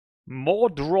more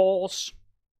draws,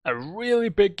 a really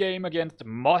big game against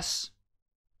Moss,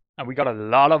 and we got a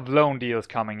lot of loan deals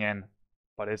coming in,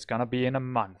 but it's gonna be in a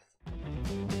month.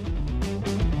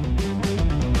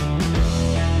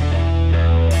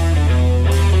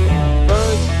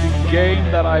 First game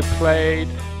that I played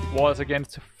was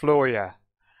against Floria,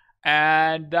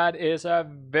 and that is a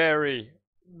very,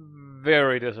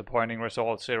 very disappointing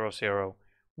result, 0-0.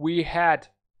 We had,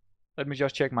 let me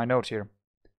just check my notes here,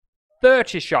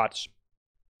 30 shots.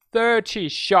 30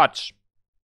 shots.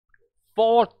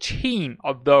 14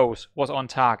 of those was on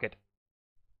target.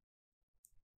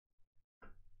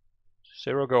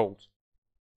 0 goals.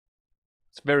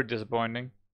 It's very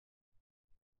disappointing.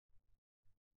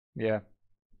 Yeah.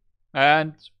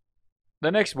 And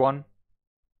the next one,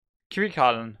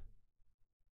 Kvikhallen.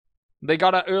 They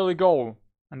got an early goal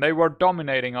and they were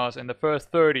dominating us in the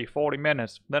first 30-40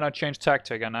 minutes. Then I changed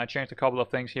tactic and I changed a couple of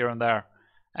things here and there.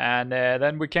 And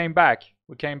then we came back.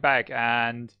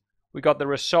 And we got the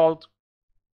result,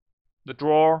 the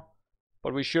draw,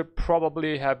 but we should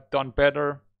probably have done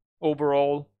better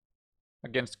overall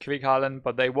against Kvikhallen,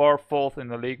 but they were 4th in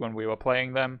the league when we were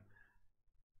playing them.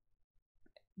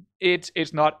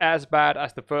 It's not as bad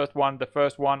as the first one. The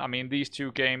first one, I mean, these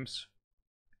 2 games,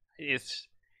 it's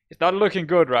not looking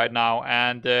good right now,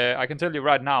 and I can tell you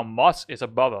right now, Moss is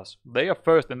above us. They are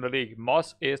 1st in the league.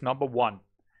 Moss is number 1.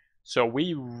 So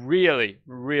we really,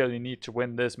 really need to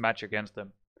win this match against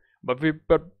them. But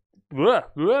now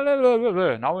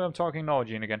I'm talking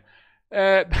Norwegian again.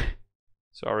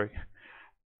 Sorry.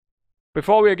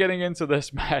 Before we are getting into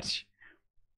this match,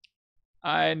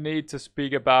 I need to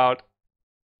speak about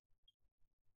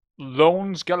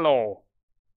loans galore.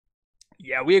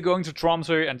 Yeah, we are going to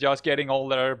Tromsø and just getting all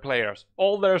their players.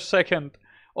 All their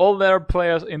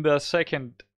players in their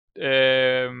second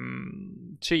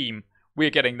team. We're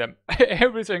getting them.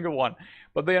 Every single one.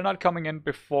 But they are not coming in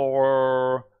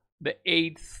before the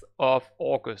 8th of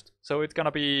August. So it's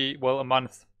gonna be, well, a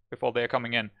month before they're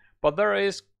coming in. But there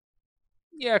is,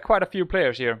 yeah, quite a few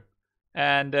players here.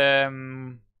 And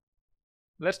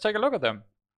let's take a look at them.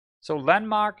 So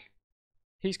Landmark,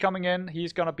 he's coming in.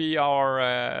 He's gonna be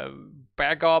our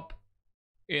backup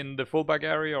in the fullback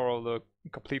area or the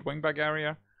complete wingback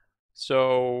area.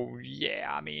 So yeah,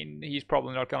 I mean, he's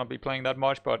probably not gonna be playing that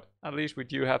much, but at least we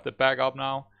do have the backup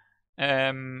now.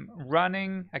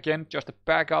 Running, again, just a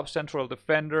backup central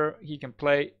defender. He can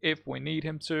play if we need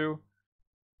him to.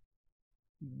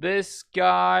 This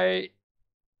guy,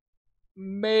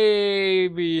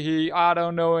 maybe I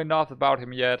don't know enough about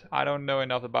him yet.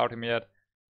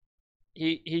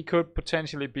 He could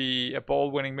potentially be a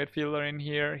ball-winning midfielder in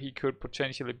here. He could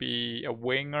potentially be a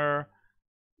winger.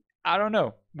 I don't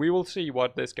know. We will see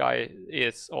what this guy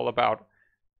is all about.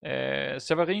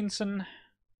 Severinsen,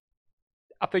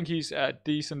 I think he's a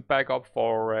decent backup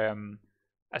for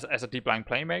as a deep line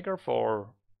playmaker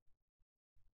for,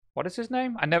 what is his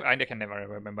name? I can never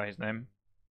remember his name.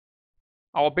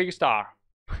 Our big star.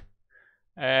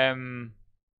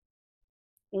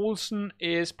 Olsen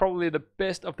is probably the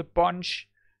best of the bunch.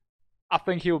 I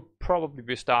think he'll probably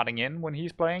be starting in when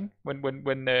he's playing.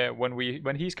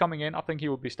 When he's coming in, I think he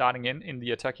will be starting in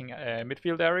the attacking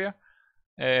midfield area,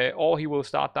 or he will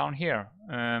start down here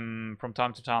from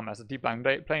time to time as a deep line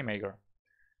playmaker.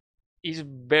 He's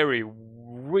really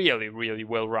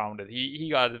well rounded. He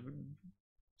got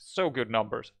so good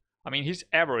numbers. I mean, his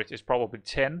average is probably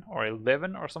 10 or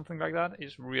 11 or something like that.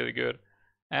 It's really good.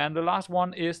 And the last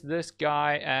one is this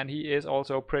guy, and he is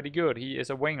also pretty good. He is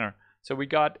a winger, so we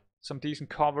got some decent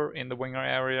cover in the winger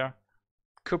area.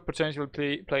 Could potentially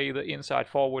play the inside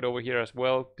forward over here as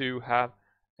well. Do have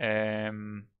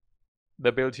the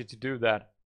ability to do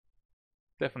that.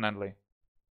 Definitely.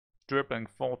 Dribbling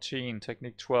 14,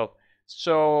 technique 12.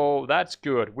 So that's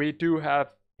good. We do have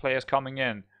players coming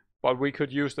in, but we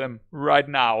could use them right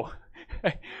now.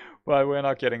 But we're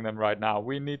not getting them right now.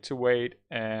 We need to wait.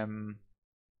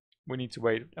 We need to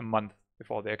wait a month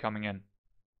before they're coming in.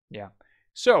 Yeah.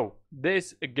 So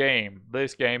this game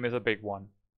is a big one.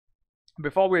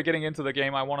 Before we're getting into the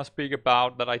game, I want to speak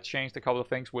about that I changed a couple of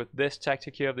things with this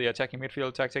tactic here, the attacking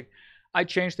midfield tactic. I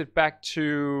changed it back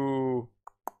to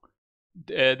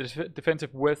the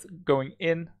defensive width going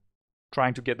in,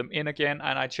 trying to get them in again,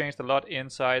 and I changed a lot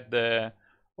inside the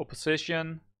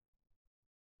opposition.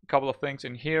 A couple of things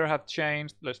in here have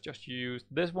changed. Let's just use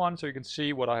this one so you can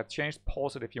see what I have changed.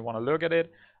 Pause it if you want to look at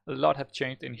it. A lot have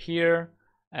changed in here.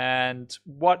 And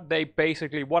what I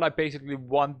basically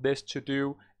want this to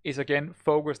do is, again,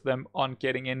 focus them on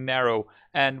getting in narrow.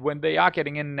 And when they are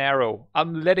getting in narrow,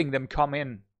 I'm letting them come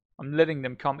in. I'm letting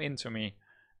them come into me.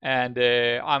 And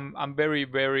I'm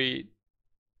very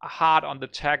hard on the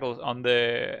tackles, on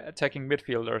the attacking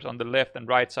midfielders on the left and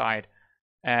right side,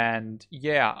 and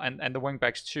yeah, and the wing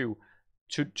backs too,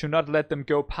 to not let them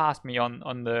go past me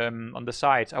on the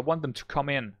sides. I want them to come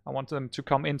in. I want them to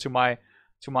come into my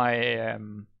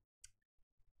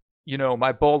you know,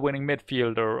 my ball winning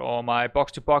midfielder, or my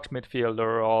box to box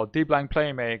midfielder, or deep line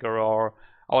playmaker, or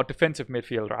our defensive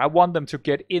midfielder. I want them to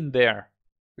get in there,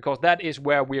 because that is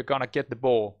where we're gonna get the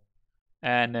ball,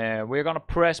 and we're gonna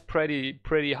press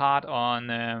pretty hard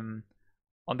on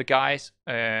the guys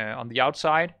on the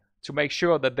outside to make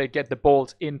sure that they get the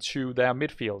balls into their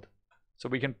midfield, so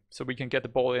we can get the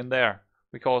ball in there,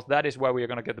 because that is where we are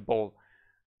gonna get the ball.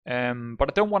 But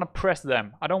I don't want to press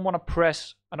them. I don't want to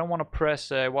press.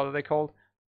 What are they called?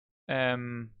 I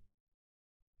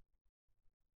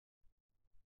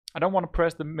don't want to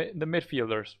press the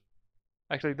midfielders.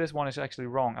 Actually, this one is actually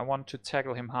wrong. I want to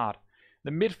tackle him hard.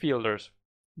 The midfielders,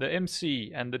 the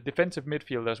MC, and the defensive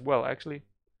midfielder as well. Actually,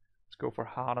 let's go for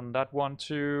hard on that one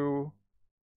too.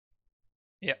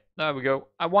 Yeah, there we go.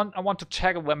 I want to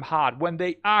tackle them hard when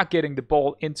they are getting the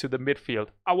ball into the midfield.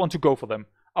 I want to go for them.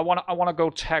 I want to go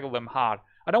tackle them hard.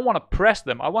 I don't want to press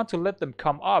them. I want to let them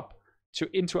come up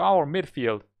into our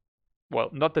midfield. Well,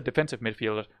 not the defensive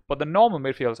midfielders, but the normal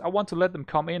midfielders. I want to let them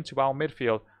come into our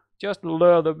midfield. Just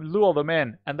lure them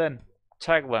in, and then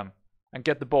tackle them and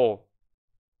get the ball,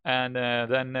 and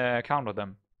then counter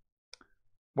them.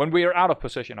 When we are out of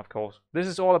position, of course. This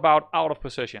is all about out of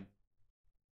position.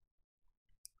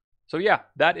 So yeah,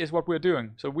 that is what we're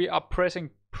doing. So we are pressing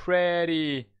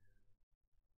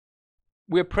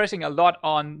we're pressing a lot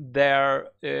on their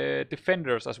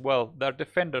defenders as well. Their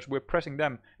defenders, we're pressing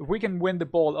them. If we can win the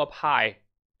ball up high,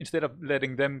 instead of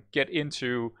letting them get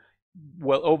into,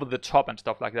 well, over the top and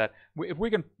stuff like that. If we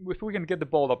can get the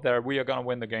ball up there, we are gonna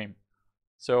win the game.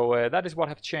 So that is what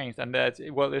has changed, and that,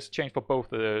 well, it's changed for both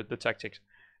the tactics.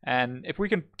 And if we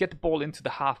can get the ball into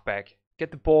the halfback,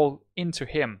 get the ball into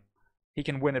him, he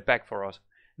can win it back for us.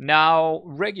 Now,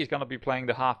 Reggie is going to be playing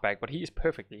the halfback, but he is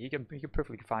perfectly. He can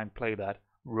perfectly fine play that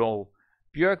role.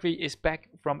 Björkvi is back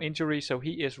from injury, so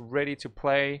he is ready to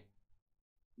play.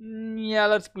 Yeah,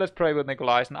 let's play with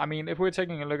Nikolaisen. I mean, if we're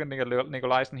taking a look at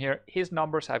Nikolaisen here, his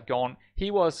numbers have gone. He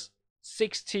was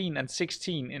 16 and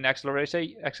 16 in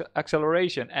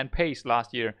acceleration and pace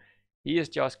last year. He has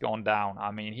just gone down.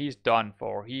 I mean, he's done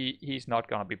for. He's not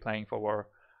going to be playing for.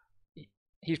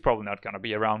 He's probably not going to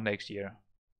be around next year,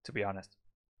 to be honest.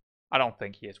 I don't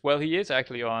think he is. Well, he is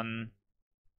actually on.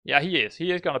 Yeah, he is.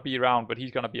 He is going to be around, but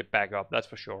he's going to be a backup. That's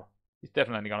for sure. He's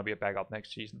definitely going to be a backup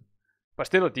next season. But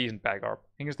still a decent backup.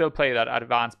 He can still play that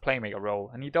advanced playmaker role.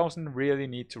 And he doesn't really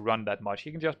need to run that much.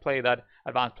 He can just play that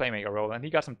advanced playmaker role. And he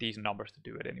got some decent numbers to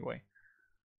do it anyway.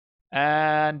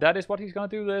 And that is what he's going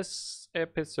to do this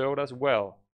episode as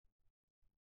well.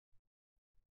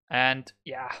 And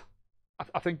yeah,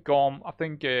 I think Gorm, what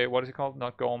is it called?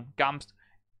 Not Gorm, Gamst.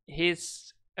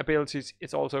 His abilities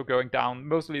is also going down,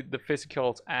 mostly the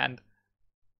physicals, and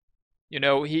you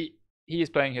know, he is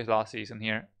playing his last season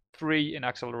here. 3 in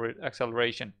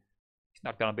acceleration. He's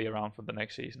not gonna be around for the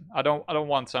next season. I don't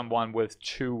want someone with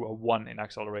 2 or 1 in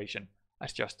acceleration.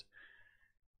 That's just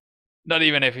not,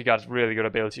 even if he got really good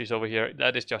abilities over here.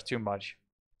 That is just too much.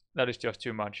 That is just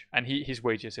too much. And his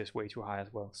wages is way too high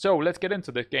as well. So let's get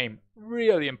into this game.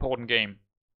 Really important game.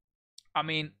 I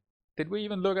mean, did we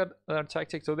even look at their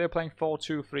tactics? So they're playing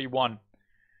 4-2-3-1.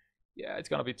 Yeah, it's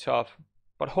gonna be tough.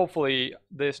 But hopefully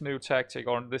this new tactic,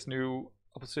 or this new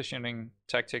positioning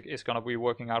tactic, is gonna be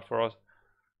working out for us.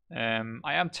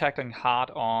 I am tackling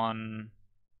hard on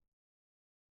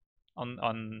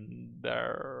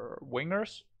their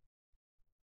wingers.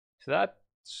 So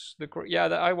that's the, yeah,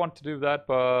 I want to do that,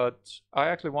 but I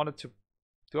actually wanted to.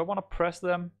 Do I want to press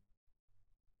them?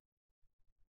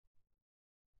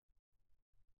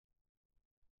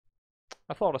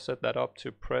 I thought I set that up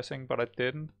to pressing, but I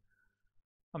didn't.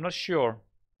 I'm not sure.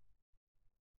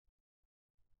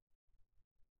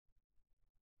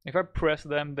 If I press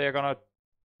them, they're gonna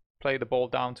play the ball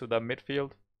down to the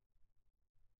midfield.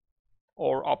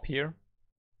 Or up here,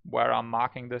 where I'm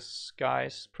marking this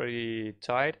guy's pretty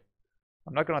tight.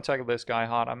 I'm not gonna tackle this guy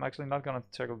hard. I'm actually not gonna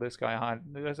tackle this guy hard.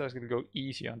 Let's actually go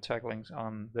easy on tacklings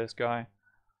on this guy.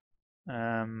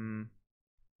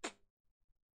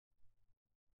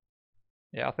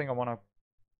 Yeah, I think I wanna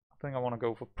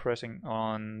go for pressing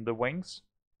on the wings.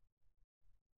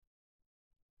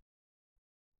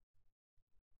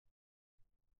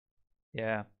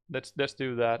 Yeah, let's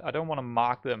do that. I don't want to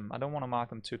mark them. I don't want to mark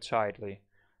them too tightly.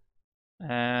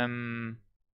 Yeah,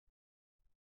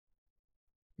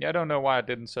 I don't know why I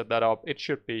didn't set that up. It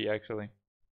should be actually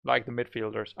like the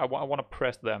midfielders. I want to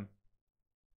press them.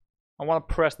 I want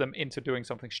to press them into doing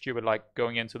something stupid like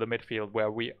going into the midfield where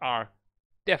we are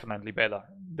definitely better.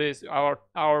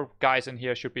 Our guys in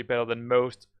here should be better than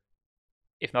most,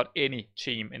 if not any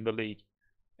team in the league.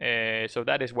 So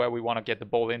that is where we want to get the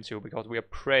ball into, because we are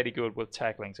pretty good with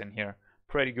tacklings in here.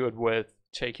 Pretty good with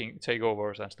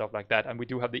takeovers and stuff like that. And we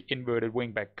do have the inverted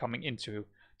wingback coming into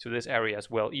this area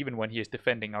as well. Even when he is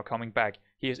defending or coming back,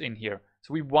 he is in here.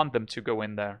 So we want them to go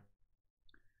in there.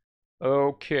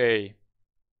 Okay.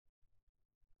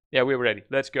 Yeah, we're ready.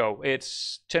 Let's go.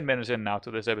 It's 10 minutes in now to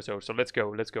this episode. So let's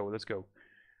go.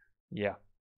 Yeah.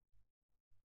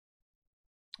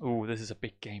 Ooh, this is a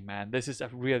big game, man. This is a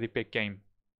really big game.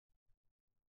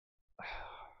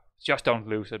 Just don't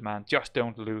lose it, man. Just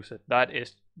don't lose it. That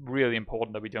is really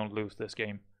important that we don't lose this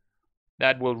game.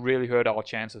 That will really hurt our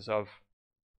chances of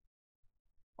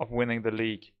winning the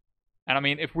league. And I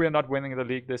mean, if we're not winning the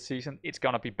league this season, it's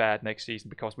gonna be bad next season,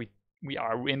 because we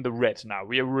are in the reds now.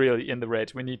 We are really in the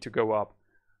reds. We need to go up.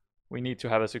 We need to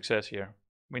have a success here.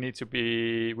 We need to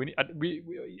be.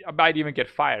 I might even get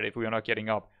fired if we are not getting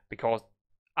up, because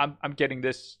I'm getting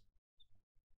this.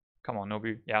 Come on,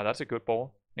 Nobi. Yeah, that's a good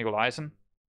ball. Nicolaisen.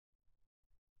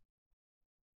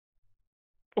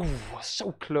 Oh,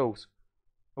 so close.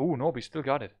 Oh, Nobi still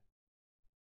got it.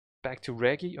 Back to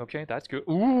Reggie. Okay, that's good.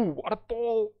 Ooh, what a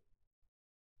ball.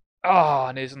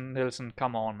 Ah, Nielsen,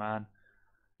 come on, man.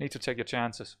 Need to take your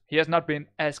chances. He has not been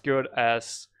as good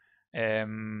as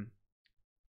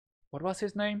what was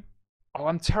his name? Oh,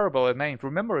 I'm terrible at names.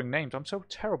 Remembering names, I'm so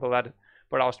terrible at it.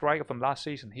 But our striker from last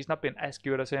season, he's not been as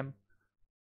good as him.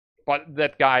 But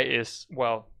that guy is,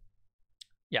 well,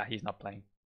 yeah, he's not playing.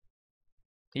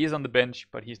 He is on the bench,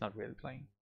 but he's not really playing.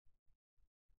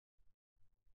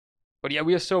 But yeah,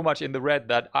 we are so much in the red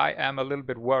that I am a little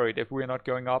bit worried if we're not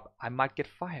going up, I might get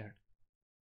fired.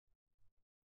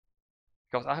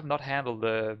 Because I have not handled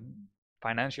the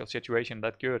financial situation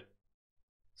that good.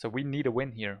 So we need a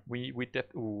win here.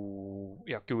 Ooh,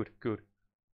 yeah, good.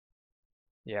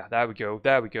 Yeah, there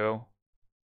we go.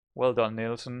 Well done,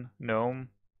 Nielsen. Gnome.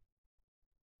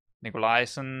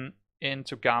 Nicolaisen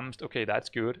into Gamst. Okay, that's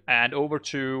good. And over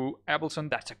to Appleton.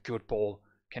 That's a good ball.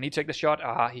 Can he take the shot?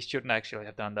 Ah, he shouldn't actually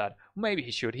have done that. Maybe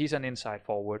he should. He's an inside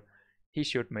forward. He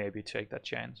should maybe take that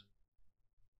chance.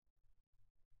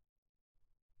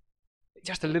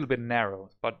 Just a little bit narrow,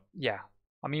 but yeah.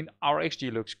 I mean, our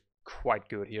XG looks quite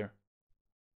good here.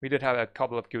 We did have a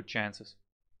couple of good chances.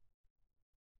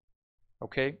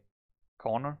 Okay,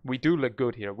 corner. We do look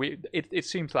good here. It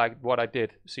seems like what I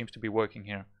did seems to be working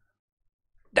here.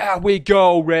 There we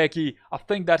go, Reggie. I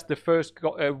think that's the first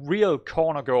real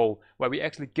corner goal where we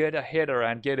actually get a header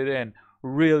and get it in.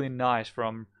 Really nice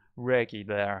from Reggie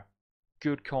there.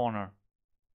 Good corner.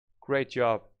 Great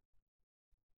job.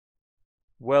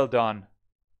 Well done.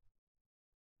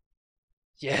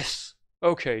 Yes.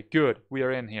 Okay, good. We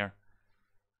are in here.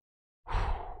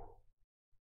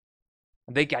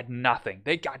 They got nothing.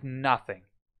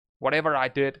 Whatever I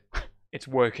did, it's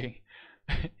working.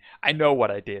 I know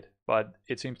what I did, but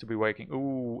it seems to be working.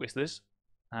 Ooh, is this?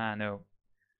 Ah, no.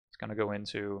 It's gonna go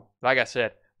into, like I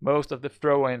said, most of the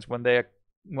throw-ins when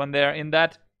they're in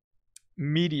that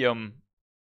medium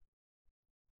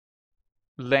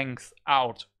length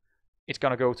out, it's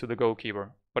gonna go to the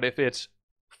goalkeeper. But if it's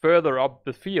further up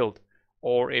the field,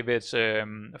 or if it's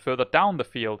further down the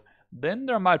field, then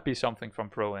there might be something from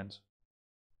throw-ins.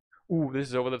 Ooh, this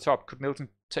is over the top. Could Milton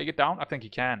take it down? I think he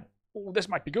can. Ooh, this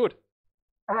might be good.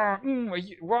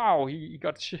 Wow, he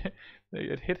got shit.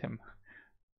 It hit him.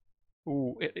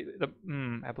 Ooh,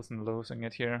 Appleton losing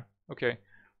it here. Okay,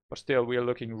 but still, we are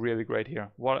looking really great here.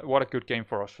 What a good game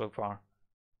for us so far.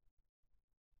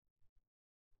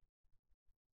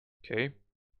 Okay.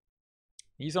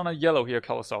 He's on a yellow here,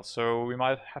 Kolosov, so we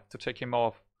might have to take him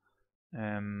off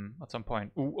at some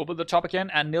point. Ooh, over the top again,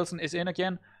 and Nielsen is in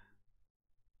again.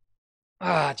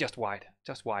 Ah, just wide.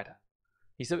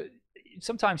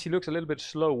 Sometimes he looks a little bit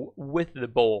slow with the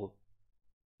ball.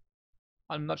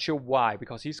 I'm not sure why,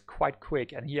 because he's quite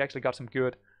quick and he actually got some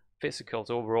good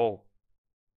physicals overall.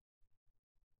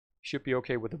 Should be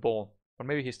okay with the ball, but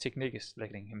maybe his technique is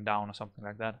letting him down or something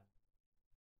like that.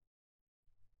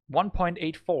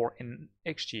 1.84 in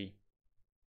XG.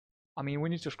 I mean, we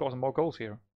need to score some more goals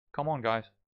here. Come on, guys.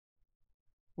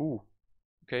 Ooh,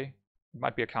 okay. It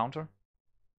might be a counter.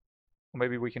 Or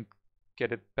maybe we can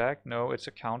get it back. No, it's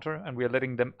a counter, and we're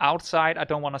letting them outside. I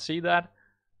don't want to see that.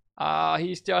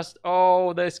 He's just,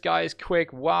 oh, this guy is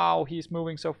quick. Wow, he's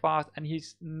moving so fast, and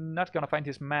he's not gonna find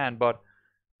his man, but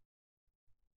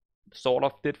sort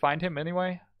of did find him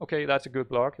anyway. Okay, that's a good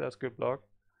block.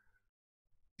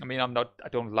 I mean, I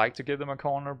don't like to give them a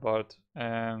corner, but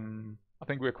I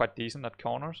think we're quite decent at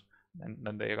corners. and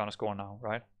then they're gonna score now,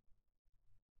 right?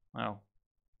 No.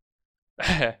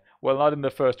 Well, not in the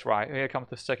first try. Here comes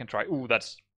the second try. Ooh,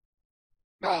 that's...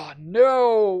 Oh,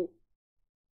 no!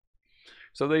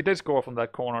 So they did score from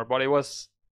that corner, but it was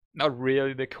not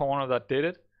really the corner that did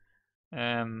it.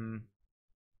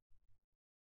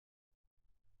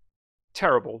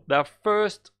 Terrible. Their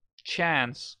first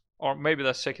chance, or maybe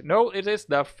their second. No, it is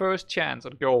their first chance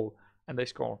at goal, and they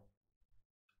score.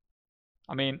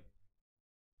 I mean,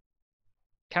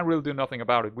 can't really do nothing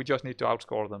about it. We just need to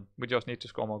outscore them. We just need to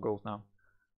score more goals now.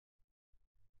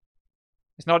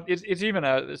 It's not. It's even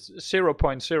a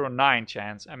 0.09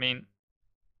 chance. I mean,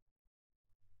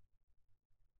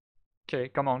 okay,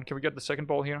 come on. Can we get the second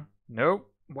ball here? No.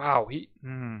 Wow.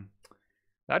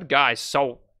 That guy's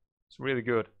so. It's really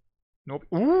good. Nope.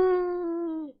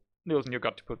 Ooh. Nielsen, you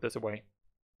got to put this away.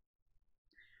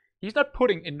 He's not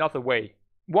putting enough away.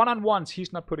 One-on-ones,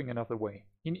 he's not putting enough away.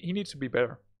 He needs to be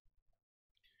better.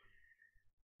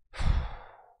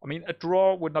 I mean, a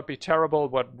draw would not be terrible,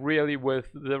 but really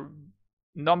with the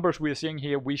numbers we're seeing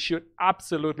here, we should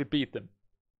absolutely beat them.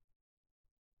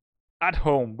 At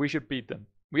home, we should beat them.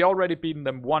 We already beaten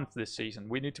them once this season.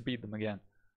 We need to beat them again.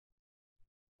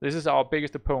 This is our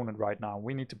biggest opponent right now.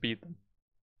 We need to beat them.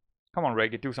 Come on,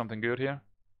 Reggie, do something good here.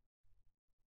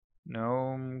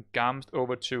 No, Gamst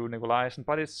over to Nikolaisen,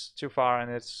 but it's too far,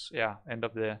 and it's, yeah, end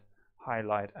of the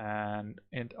highlight and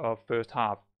end of first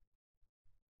half.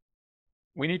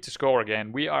 We need to score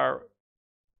again. We are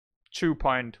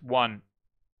 2.11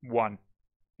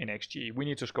 in XG. We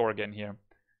need to score again here.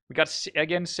 We got,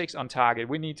 again, 6 on target.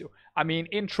 We need to, I mean,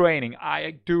 in training,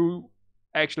 I do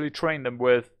actually train them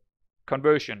with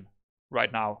conversion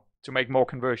right now to make more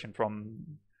conversion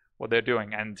from what they're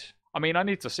doing. And I mean, I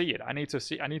need to see it. I need to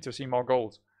see more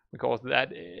goals, because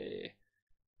that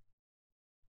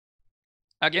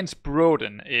against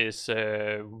Broden is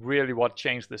really what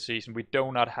changed the season. We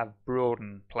do not have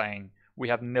Broden playing. We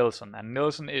have Nielsen, and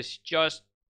Nielsen is just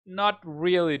not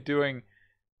really doing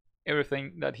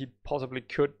everything that he possibly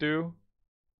could do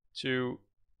to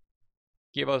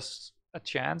give us a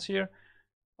chance here.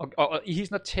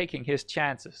 He's not taking his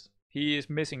chances. He is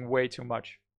missing way too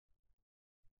much.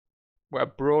 Where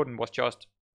Broden was just,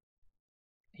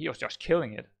 he was just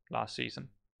killing it last season.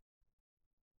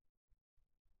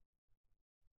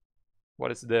 What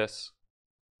is this?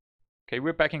 Okay,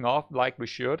 we're backing off like we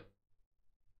should.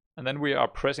 And then we are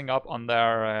pressing up on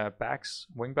their backs,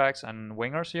 wing backs and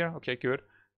wingers here. Okay, good.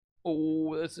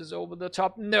 Oh, this is over the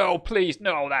top. No, please,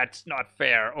 no, that's not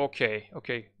fair. Okay,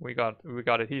 okay, we got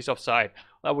it. He's offside.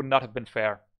 That would not have been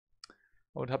fair.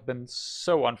 It would have been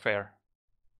so unfair.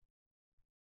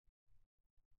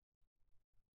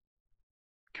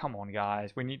 Come on,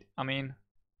 guys. We need, I mean,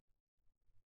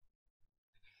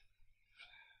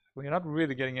 we're not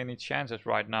really getting any chances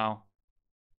right now.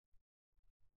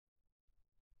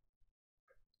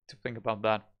 To think about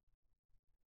that.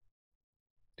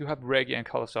 Do have Reggie and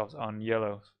Kolosovs on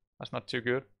yellows. That's not too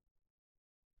good.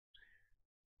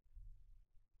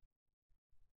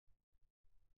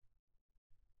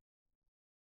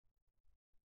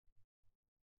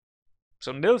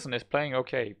 So Nielsen is playing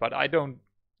okay, but I don't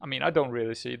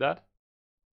really see that.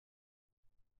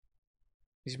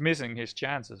 He's missing his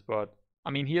chances, but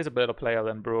I mean, he is a better player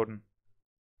than Broden.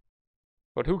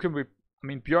 But who can we, I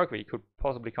mean, Björkvik could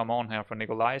possibly come on here for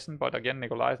Nikolaisen, but again,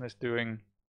 Nikolaisen is doing,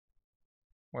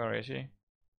 where is he?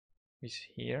 He's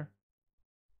here.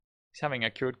 He's having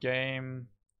a good game.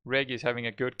 Reggie is having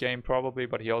a good game probably,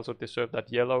 but he also deserved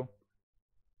that yellow.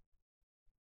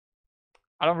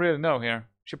 I don't really know here.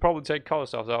 Should probably take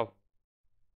Kolosovs out.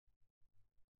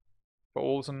 For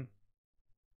Olsen.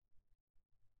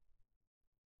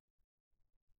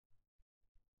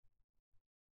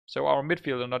 So our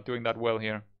midfielder not doing that well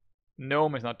here.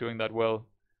 Gnome is not doing that well.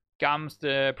 Gamst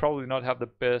probably not have the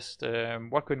best.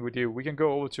 What can we do? We can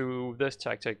go over to this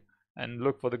tactic and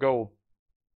look for the goal.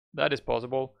 That is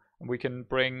possible. And we can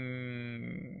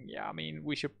bring, yeah, I mean,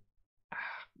 we should,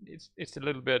 it's a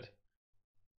little bit,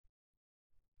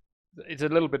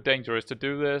 dangerous to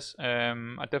do this.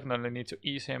 I definitely need to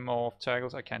ease him off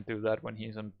tackles. I can't do that when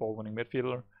he's a ball winning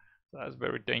midfielder. So that's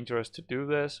very dangerous to do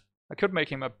this. I could make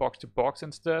him a box to box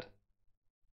instead,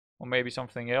 or maybe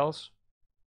something else.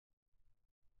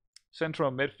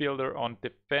 Central midfielder on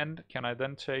defend. Can I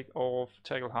then take off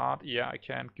tackle hard? Yeah, I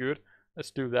can. Good.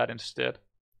 Let's do that instead.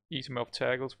 Ease him off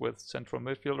tackles with central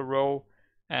midfielder role,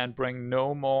 and bring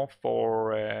no more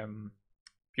for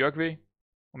Björkvik,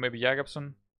 or maybe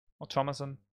Jakobsen, or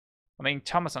Thomason. I mean,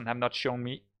 Thomason have not shown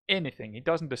me anything. He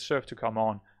doesn't deserve to come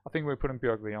on. I think we're putting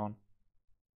Björkvik on.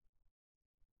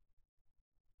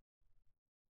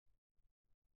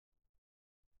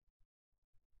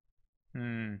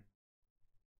 Hmm.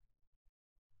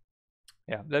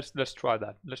 Yeah, let's try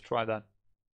that. Let's try that.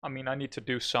 I mean, I need to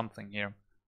do something here.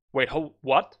 Wait, hold,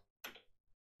 what?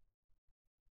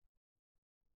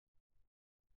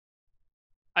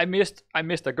 I missed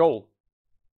a goal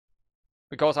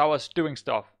because I was doing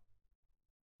stuff.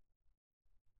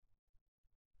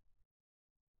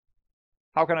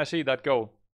 How can I see that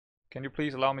goal? Can you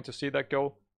please allow me to see that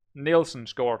goal? Nielsen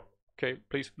scored. Okay,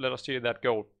 please let us see that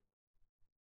goal.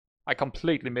 I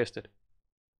completely missed it.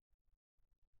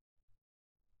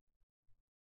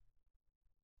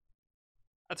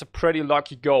 That's a pretty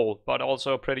lucky goal, but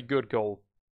also a pretty good goal.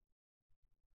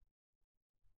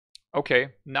 Okay,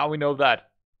 now we know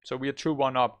that. So we are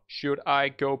 2-1 up. Should I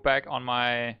go back on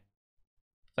my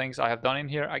things I have done in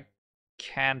here? I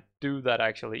can't do that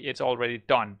actually. It's already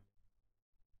done.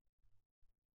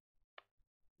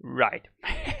 Right.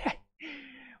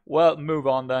 Well, move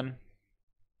on then.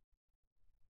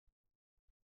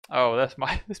 Oh, this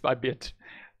might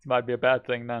be a bad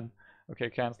thing then. Okay,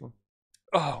 cancel.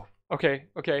 Oh, okay,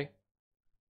 okay.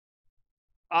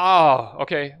 Ah,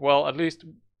 okay. Well, at least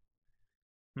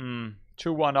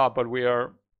 2-1 up, but we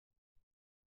are.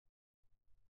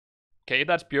 Okay,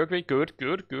 that's Björkvik. Good,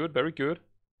 good, good, very good.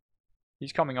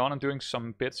 He's coming on and doing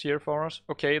some bits here for us.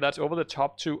 Okay, that's over the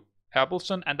top to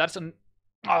Appleson, and that's an.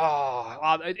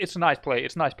 Ah, it's a nice play.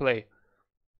 It's a nice play.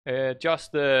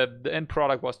 Just the end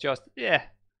product was just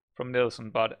from Nielsen,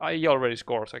 but he already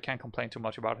scored, so I can't complain too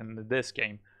much about him in this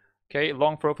game. Okay,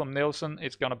 long throw from Nielsen.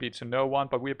 It's gonna be to no one,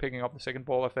 but we're picking up the second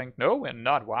ball, I think. No, we're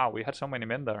not. Wow, we had so many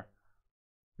men there.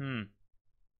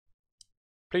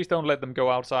 Please don't let them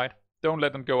go outside. Don't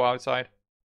let them go outside.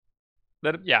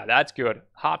 Yeah, that's good.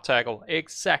 Hard tackle.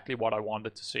 Exactly what I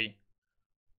wanted to see.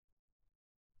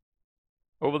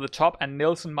 Over the top, and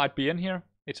Nielsen might be in here.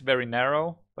 It's very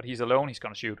narrow, but he's alone. He's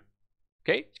gonna shoot.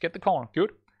 Okay, let's get the corner.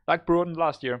 Good. Like Broden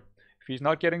last year. If he's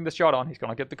not getting the shot on, he's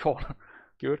gonna get the corner.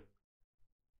 Good.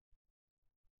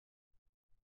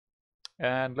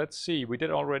 And let's see. We did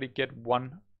already get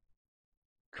one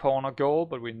corner goal,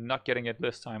 but we're not getting it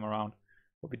this time around.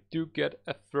 But we do get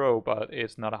a throw, but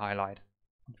it's not a highlight,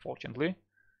 unfortunately.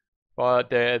 But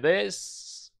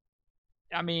there's,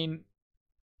 I mean,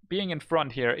 being in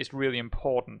front here is really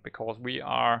important because we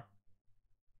are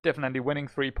definitely winning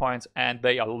 3 points and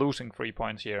they are losing 3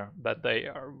 points here. That they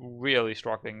are really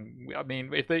struggling. I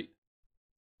mean, if they,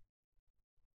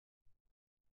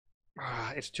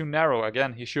 it's too narrow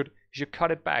again. He should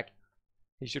cut it back.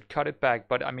 He should cut it back.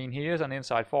 But I mean, he is an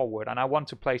inside forward, and I want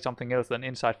to play something else than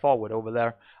inside forward over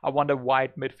there. I want a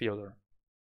wide midfielder.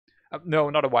 No,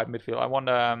 not a wide midfielder. I want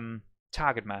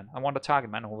target man. I want a target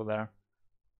man over there.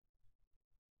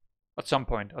 At some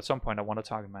point, I want a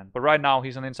target man. But right now,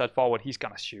 he's an inside forward. He's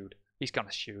gonna shoot. He's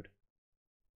gonna shoot.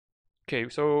 Okay,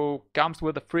 so Gams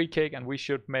with a free kick, and we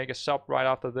should make a sub right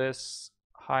after this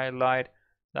highlight.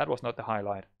 That was not the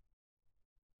highlight.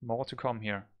 More to come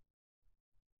here.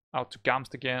 Out to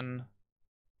Gamst again.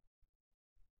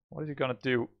 What is he gonna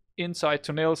do? Inside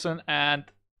to Nielsen, and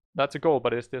that's a goal,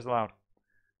 but it's disallowed.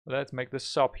 Let's make this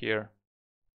sub here.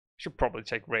 Should probably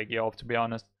take Reiki off, to be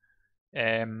honest.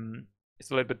 It's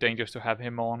a little bit dangerous to have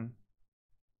him on.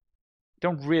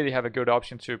 Don't really have a good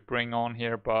option to bring on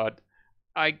here, but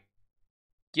I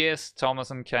guess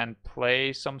Thomason can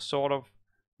play some sort of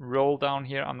role down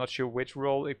here. I'm not sure which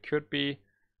role it could be.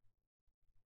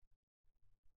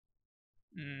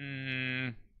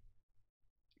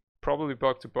 Probably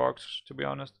box to box, to be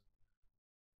honest.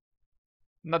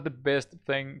 Not the best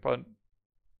thing, but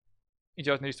he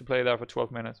just needs to play there for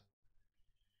 12 minutes.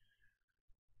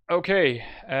 Okay.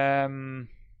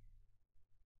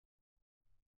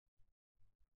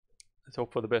 Let's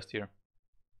hope for the best here.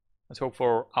 Let's hope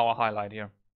for our highlight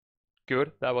here.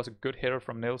 Good. That was a good hitter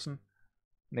from Nielsen.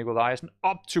 Nikolaisen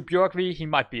up to Björkvik. He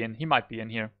might be in. He might be in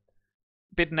here.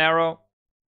 Bit narrow.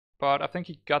 But I think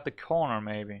he got the corner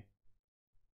maybe.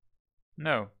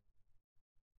 No.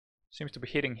 Seems to be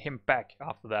hitting him back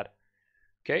after that.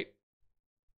 Okay.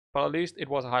 But at least it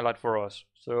was a highlight for us.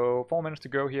 So 4 minutes to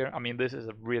go here. I mean, this is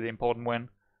a really important win.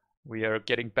 We are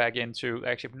getting back into,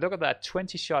 actually, look at that,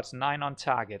 20 shots, 9 on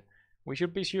target. We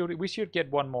should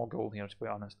get one more goal here, to be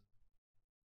honest.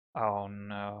 Oh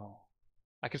no.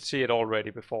 I could see it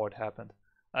already before it happened.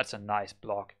 That's a nice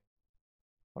block.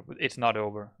 But it's not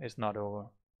over. It's not over.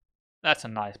 That's a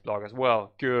nice block as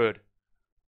well. Good.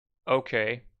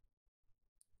 Okay.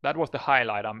 That was the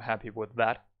highlight. I'm happy with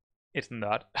that. It's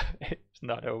not. It's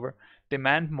not over.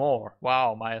 Demand more.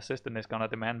 Wow, my assistant is gonna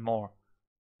demand more.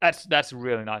 That's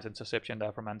really nice interception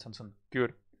there from Antonsen.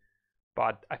 Good.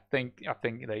 But I think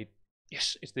they,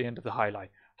 yes, it's the end of the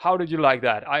highlight. How did you like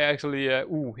that? I actually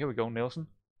ooh, here we go, Nielsen.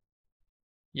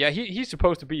 Yeah, he's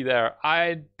supposed to be there.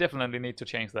 I definitely need to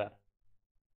change that.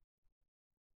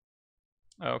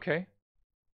 Okay.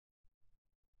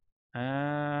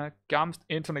 Gamst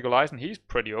into Nicolaisen. He's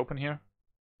pretty open here.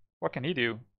 What can he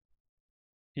do?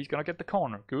 He's gonna get the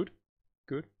corner. Good.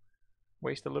 Good.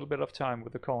 Waste a little bit of time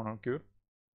with the corner. Good.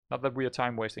 Not that we are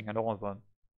time wasting at all, but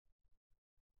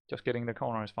just getting the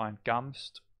corner is fine.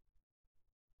 Gamst.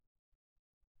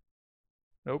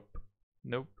 Nope.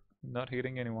 Nope. Not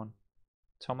hitting anyone.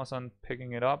 Thomason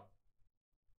picking it up.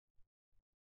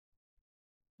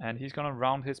 And he's gonna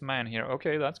round his man here.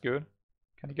 Okay, that's good.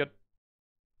 Can he get...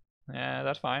 Yeah,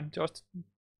 that's fine. Just...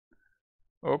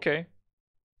 Okay.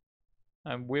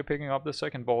 And we're picking up the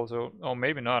second ball, so... Oh,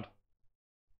 maybe not.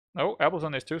 No,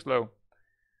 Appleton is too slow.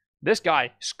 This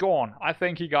guy, Scorn, I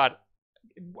think he got...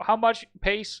 How much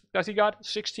pace does he got?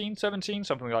 16, 17?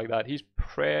 Something like that. He's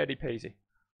pretty pacey.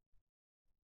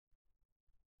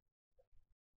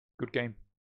 Good game.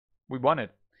 We won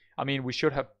it. I mean, we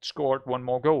should have scored one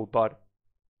more goal, but...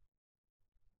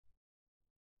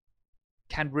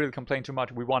 Can't really complain too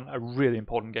much. We won a really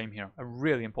important game here. A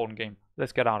really important game.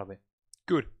 Let's get out of it.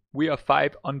 Good. We are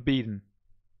 5 unbeaten.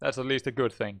 That's at least a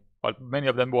good thing. But many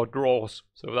of them were draws,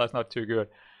 so that's not too good.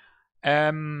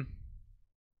 Where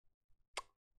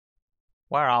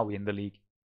are we in the league?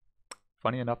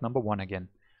 Funny enough, number 1 again.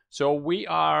 So we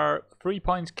are 3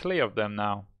 points clear of them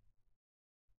now.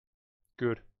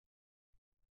 Good.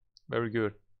 Very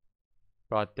good.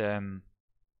 But,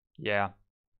 yeah.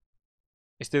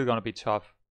 It's still gonna be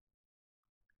tough.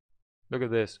 Look at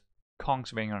this.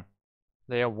 Kongsvinger.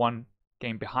 They are 1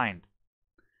 game behind.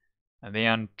 And they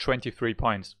are on 23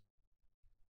 points.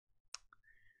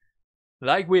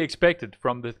 Like we expected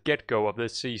from the get-go of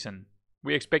this season,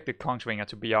 we expected Kongsvinger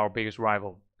to be our biggest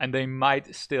rival. And they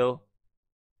might still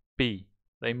be.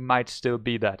 They might still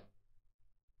be that.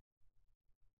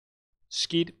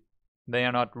 Skeet, they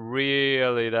are not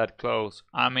really that close.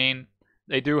 I mean,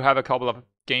 they do have a couple of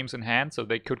games in hand, so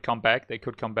they could come back.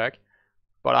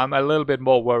 But I'm a little bit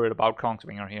more worried about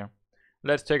Kongsvinger here.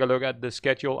 Let's take a look at the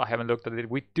schedule. I haven't looked at it.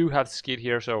 We do have Skeet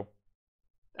here, so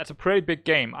that's a pretty big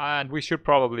game, and we should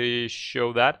probably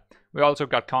show that. We also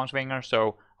got Kongsvinger,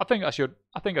 so I think I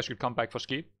should come back for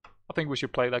Skeet. I think we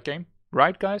should play that game.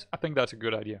 Right, guys? I think that's a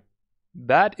good idea.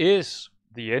 That is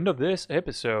the end of this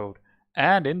episode.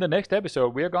 And in the next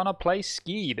episode, we're gonna play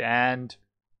Skeet, and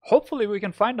hopefully we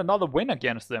can find another win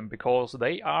against them, because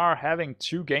they are having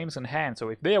 2 games in hand. So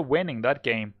if they are winning that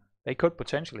game, they could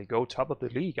potentially go top of the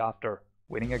league after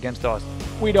winning against us.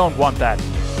 We don't want that.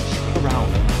 Stick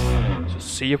around to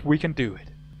see if we can do it.